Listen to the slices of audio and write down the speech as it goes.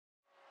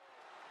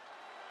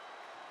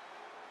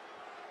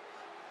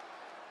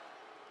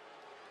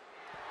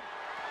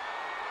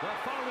The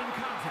following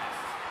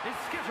contest is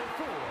scheduled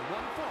for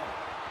one fall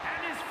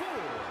and is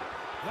for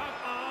the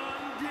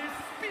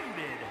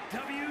Undisputed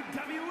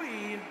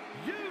WWE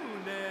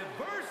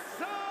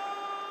Universal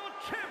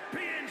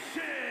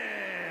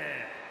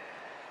Championship.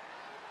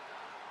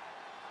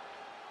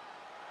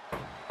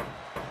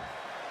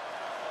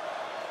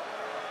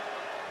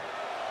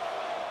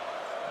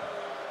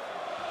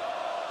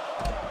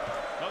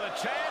 Well, the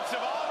chants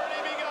have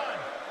already begun.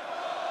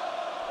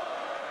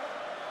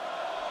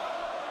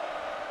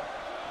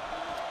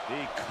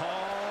 The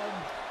calm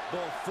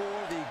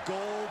before the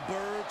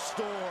Goldberg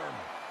storm.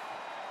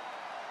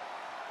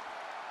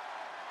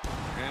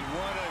 And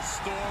what a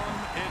storm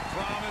it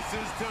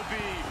promises to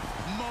be.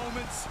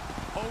 Moments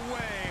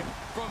away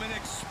from an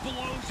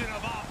explosion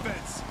of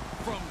offense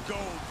from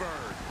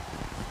Goldberg.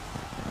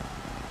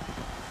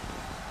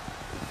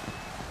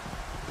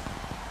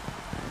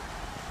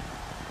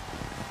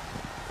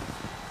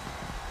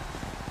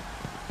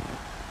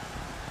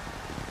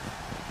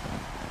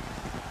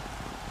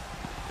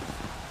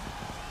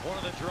 One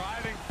of the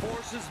driving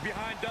forces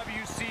behind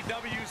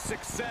WCW's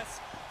success,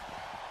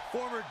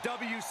 former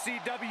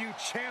WCW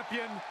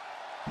champion.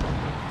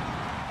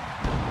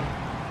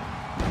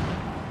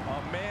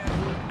 A man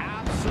who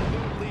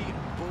absolutely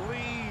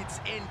bleeds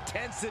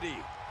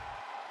intensity.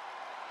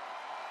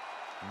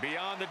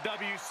 Beyond the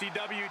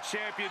WCW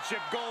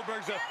championship,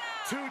 Goldberg's a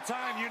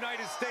two-time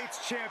United States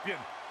champion,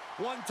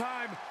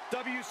 one-time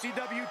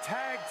WCW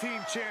tag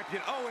team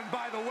champion. Oh, and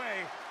by the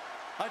way,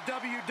 a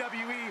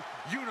WWE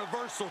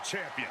Universal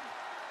Champion.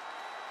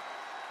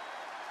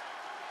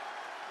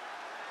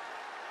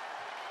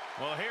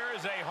 Well, here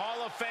is a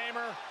Hall of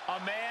Famer, a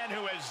man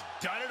who has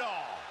done it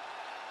all.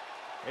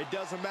 It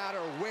doesn't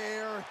matter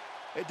where,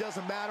 it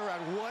doesn't matter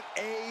at what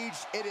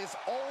age, it is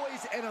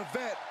always an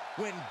event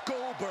when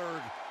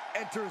Goldberg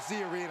enters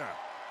the arena.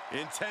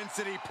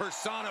 Intensity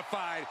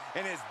personified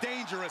and as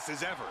dangerous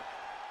as ever.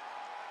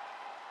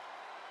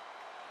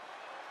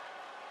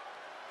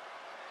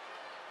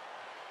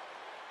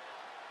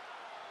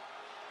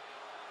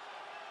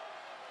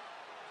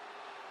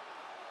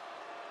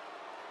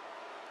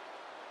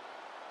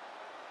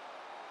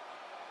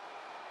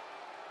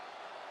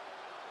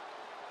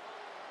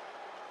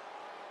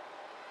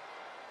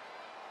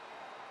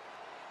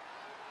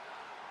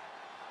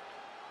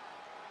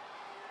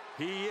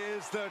 He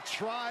is the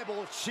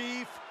tribal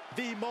chief,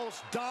 the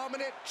most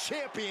dominant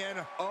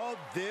champion of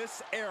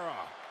this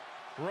era.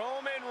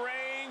 Roman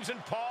Reigns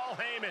and Paul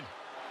Heyman.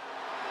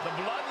 The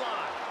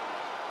bloodline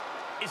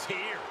is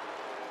here.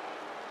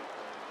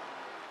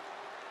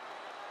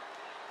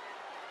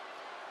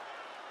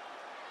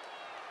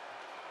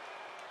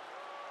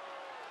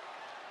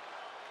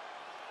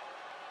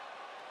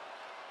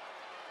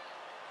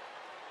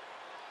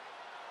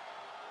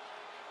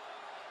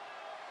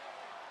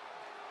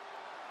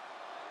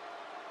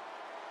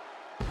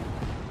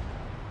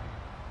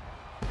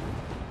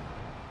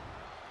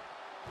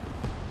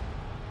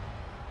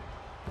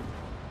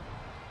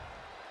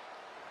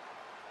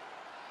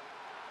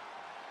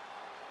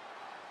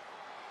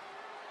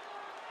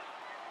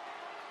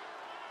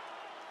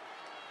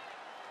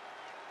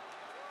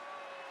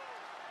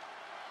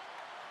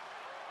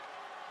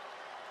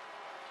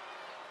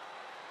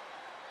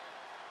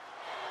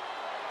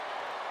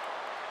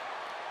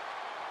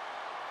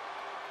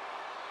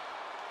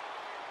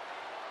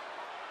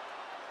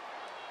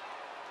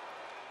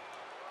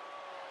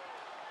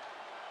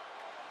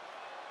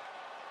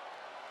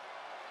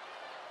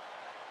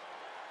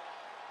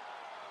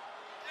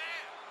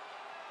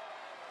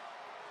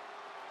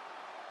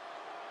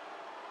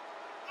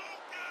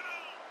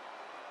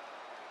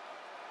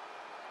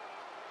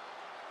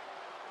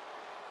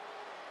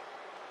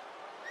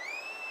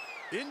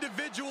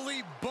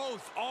 Individually,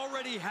 both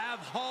already have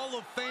Hall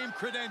of Fame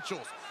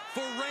credentials.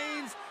 For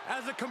Reigns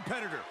as a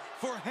competitor,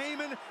 for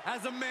Heyman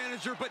as a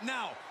manager, but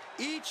now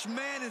each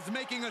man is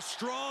making a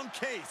strong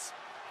case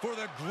for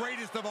the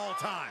greatest of all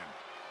time.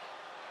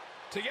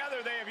 Together,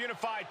 they have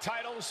unified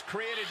titles,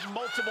 created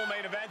multiple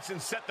main events,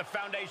 and set the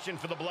foundation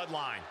for the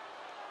bloodline.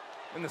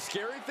 And the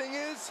scary thing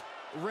is,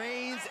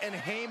 Reigns and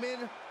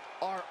Heyman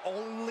are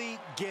only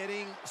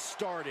getting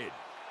started.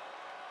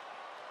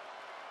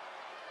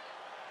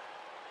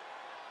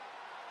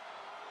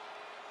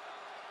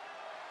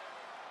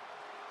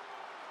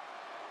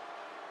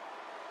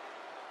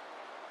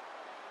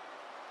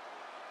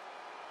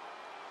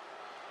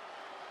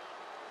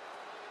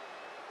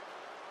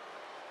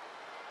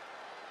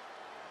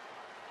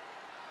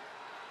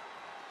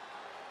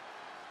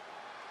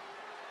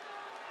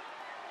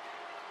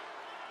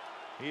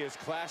 He is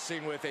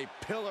clashing with a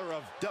pillar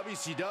of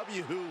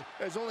WCW who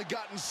has only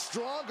gotten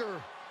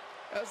stronger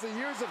as the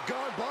years have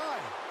gone by.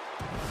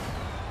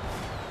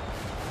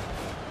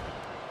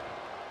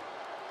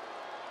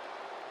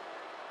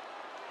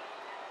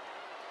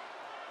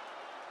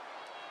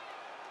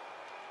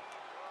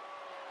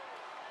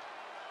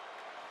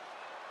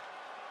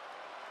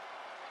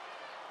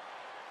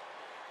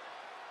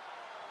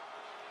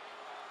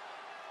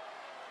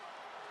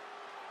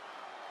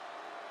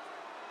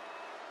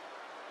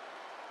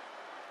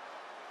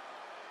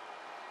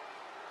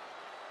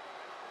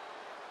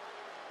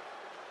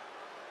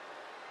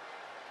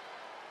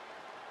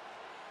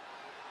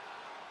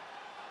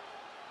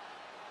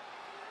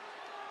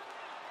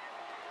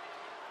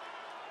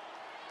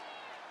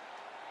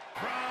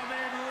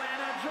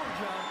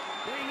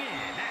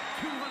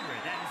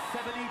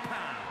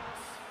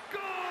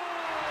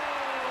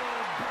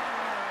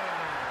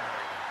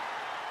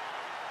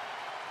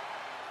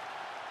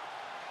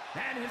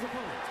 And his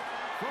opponent,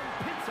 from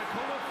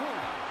Pensacola,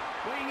 Florida,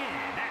 weighing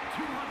in at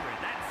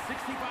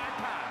 265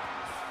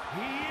 pounds,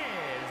 he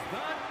is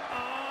the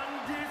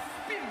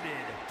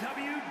undisputed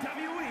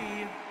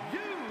WWE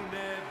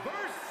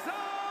Universal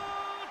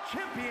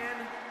Champion,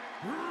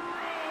 Roman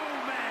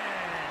Reigns!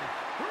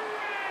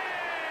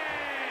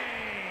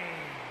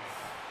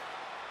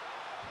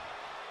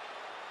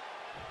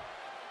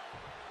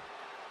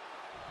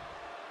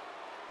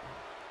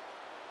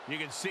 You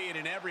can see it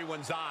in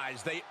everyone's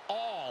eyes. They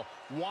all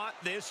want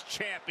this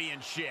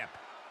championship.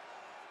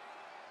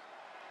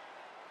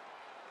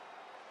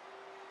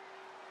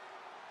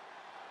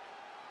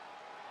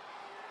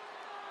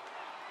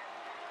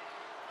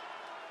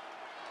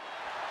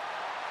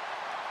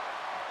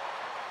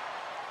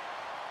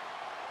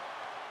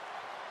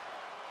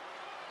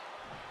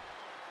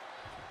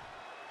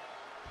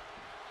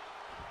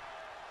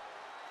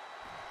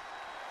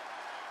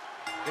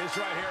 This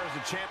right here is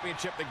a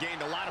championship that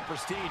gained a lot of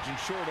prestige in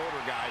short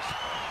order, guys.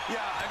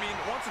 Yeah, I mean,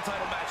 once a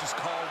title match is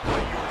called by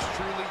yours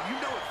truly, you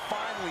know it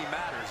finally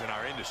matters in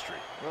our industry.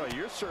 Well,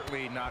 you're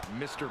certainly not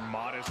Mr.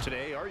 Modest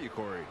today, are you,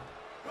 Corey?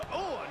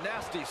 Oh, a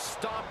nasty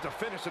stop to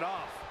finish it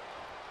off.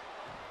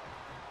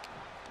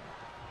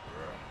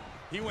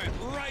 He went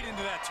right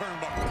into that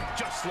turnbuckle.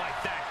 Just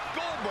like that,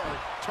 Goldberg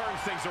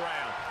turns things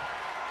around.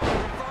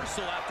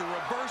 Reversal after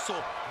reversal.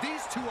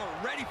 These two are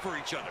ready for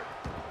each other.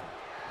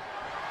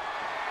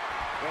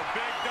 The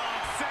big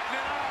dog setting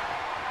it up.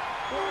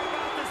 We're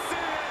about to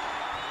see it.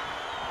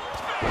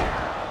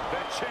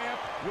 The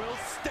champ will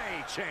stay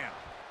champ.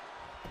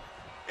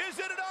 Is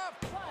it enough?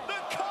 The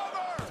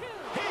cover!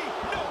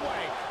 No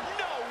way!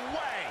 No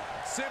way!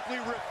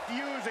 Simply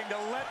refusing to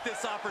let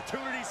this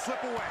opportunity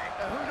slip away.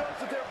 And who knows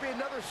if there'll be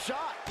another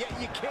shot, yet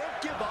you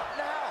can't give up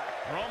now.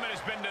 Roman has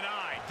been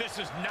denied. This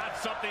is not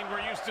something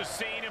we're used to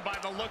seeing, and by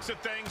the looks of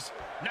things,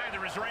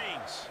 neither is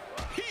Reigns.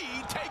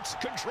 He takes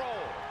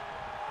control.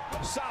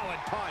 Solid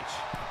punch.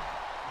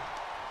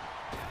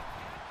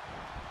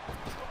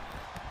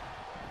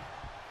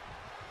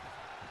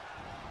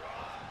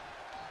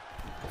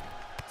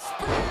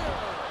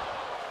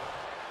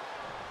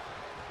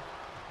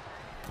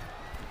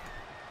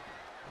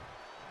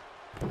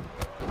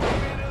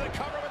 Into the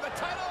cover with the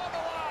title on the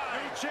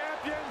line.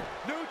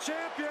 New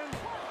champion.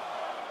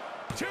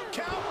 2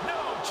 count. No.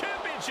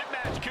 Championship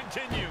match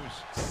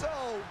continues.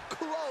 So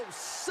close,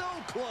 so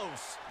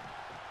close.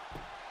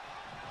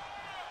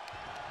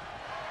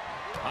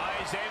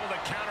 He's able to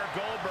counter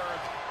Goldberg.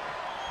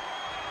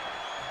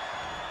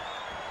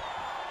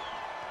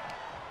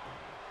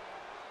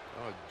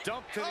 Oh,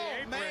 dump to the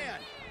apron. Man.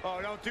 Oh,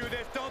 don't do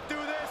this. Don't do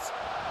this.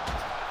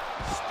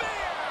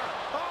 Spear!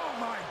 Oh,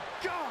 my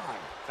God.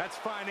 That's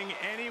finding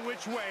any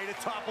which way to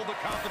topple the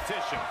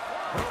competition.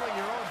 Hurling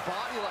your own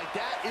body like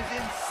that is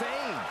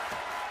insane.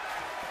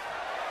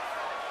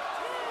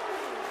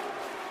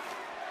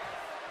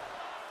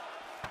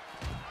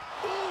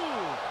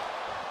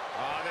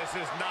 Oh, this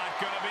is not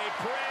going to be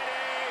pretty.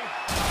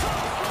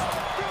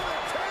 Through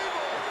the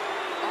table.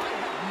 I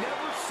have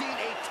never seen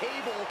a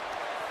table.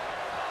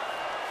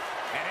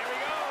 And here we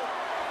go.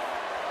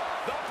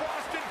 The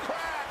Boston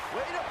Crab.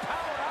 Way to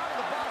power out of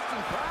the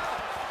Boston Crab.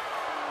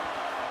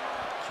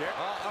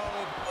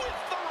 Uh-oh. With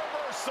the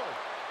reversal.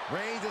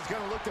 Reigns is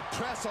going to look to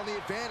press on the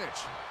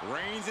advantage.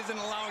 Reigns isn't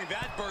allowing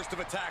that burst of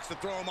attacks to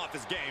throw him off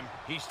his game.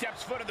 He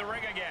steps foot in the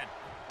ring again.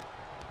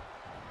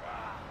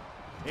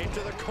 Into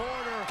the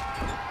corner.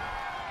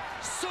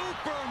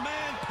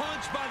 Superman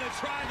punch by the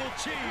Tribal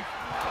Chief.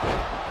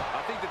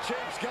 I think the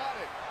champ's got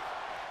it.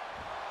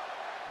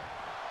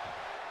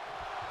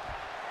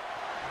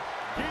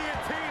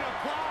 Guillotine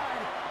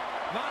applied.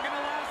 Not going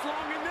to last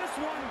long in this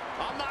one.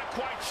 I'm not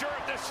quite sure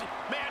if this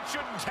man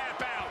shouldn't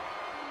tap out.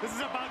 This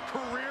is about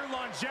career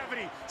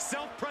longevity,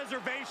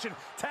 self-preservation.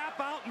 Tap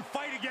out and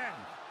fight again.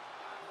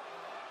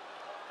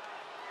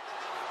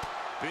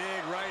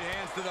 Big right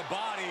hands to the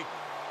body.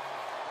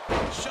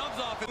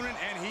 Shoves off it,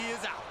 and he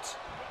is out.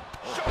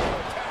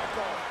 Shoulder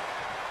tackle.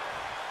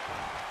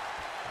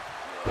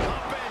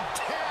 Up and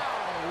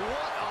down.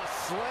 What a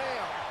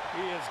slam.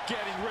 He is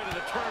getting rid of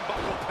the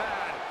turnbuckle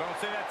pad. Don't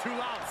say that too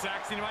loud,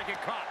 Saxon. You might get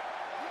caught.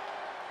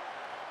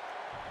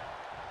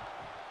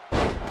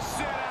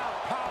 Sit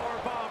out.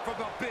 Powerbomb from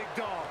the big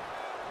dog.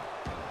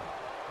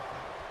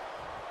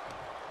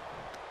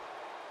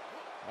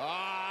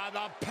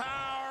 The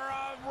power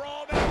of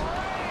Roman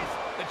Reigns.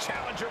 The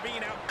challenger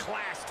being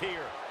outclassed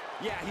here.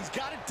 Yeah, he's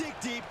got to dig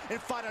deep and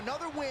find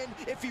another win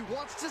if he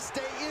wants to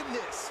stay in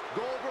this.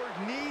 Goldberg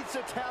needs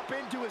to tap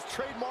into his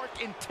trademark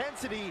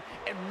intensity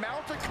and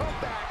mount a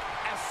comeback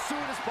as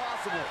soon as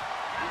possible.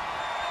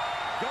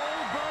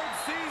 Goldberg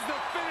sees the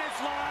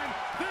finish line.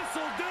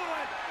 This'll do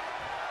it.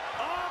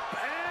 Up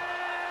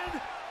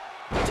and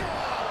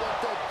down with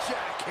the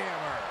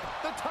jackhammer.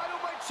 The title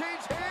might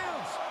change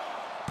hands.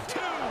 2.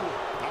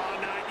 Oh,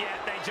 not yet.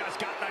 They just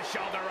got the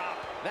shoulder up.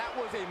 That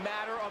was a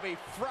matter of a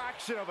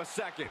fraction of a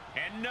second.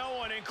 And no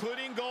one,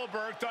 including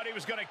Goldberg, thought he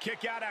was going to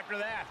kick out after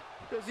that.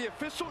 Does the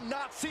official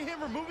not see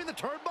him removing the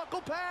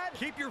turnbuckle pad?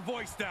 keep your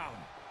voice down.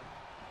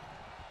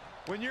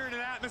 When you're in an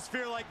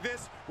atmosphere like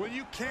this, when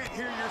you can't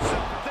hear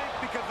yourself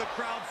think because the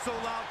crowd's so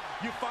loud,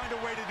 you find a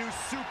way to do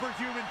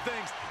superhuman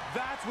things.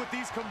 That's what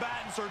these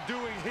combatants are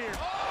doing here.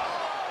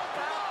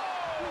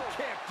 You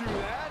can't do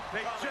that.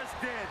 They just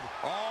did.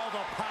 All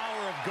the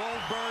power of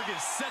Goldberg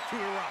is set to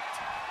erupt.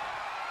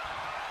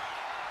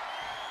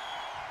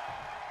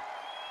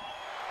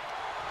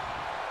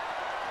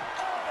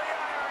 Oh, the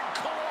iron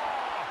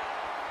claw.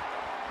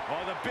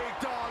 Oh, the big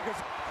dog is...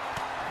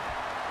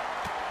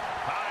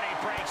 Body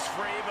breaks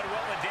free, but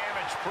will the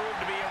damage prove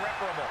to be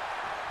irreparable?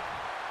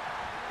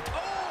 Oh,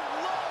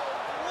 low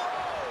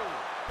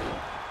blow!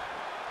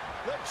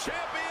 The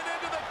champion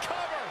into the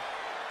cover!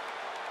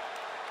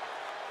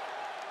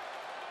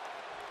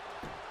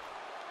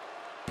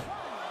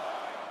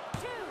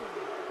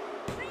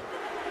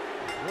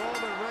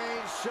 Roman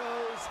Reigns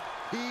shows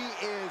he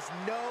is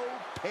no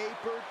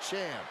paper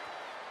champ.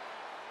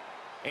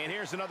 And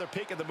here's another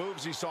peek at the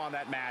moves he saw in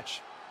that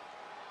match.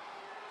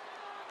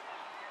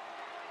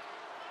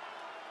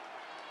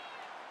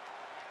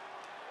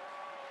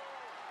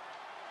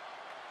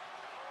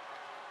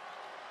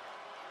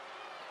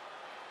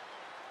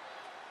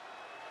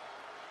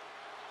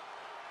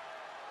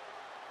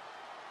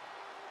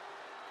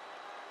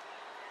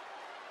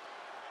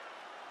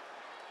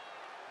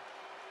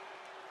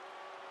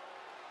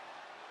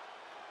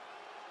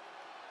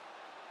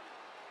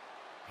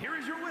 Here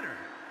is your winner,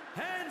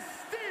 and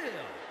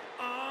still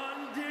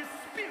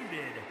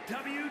undisputed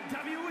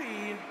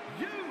WWE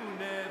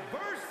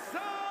Universal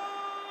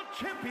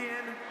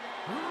Champion,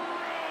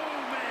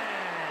 Roman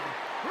Reigns!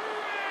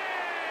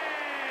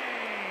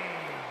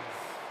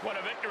 What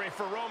a victory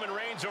for Roman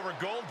Reigns over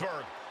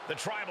Goldberg. The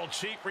Tribal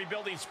Chief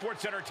rebuilding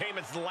sports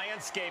entertainment's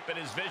landscape and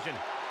his vision.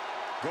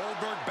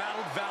 Goldberg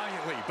battled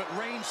valiantly, but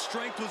Reigns'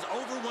 strength was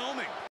overwhelming.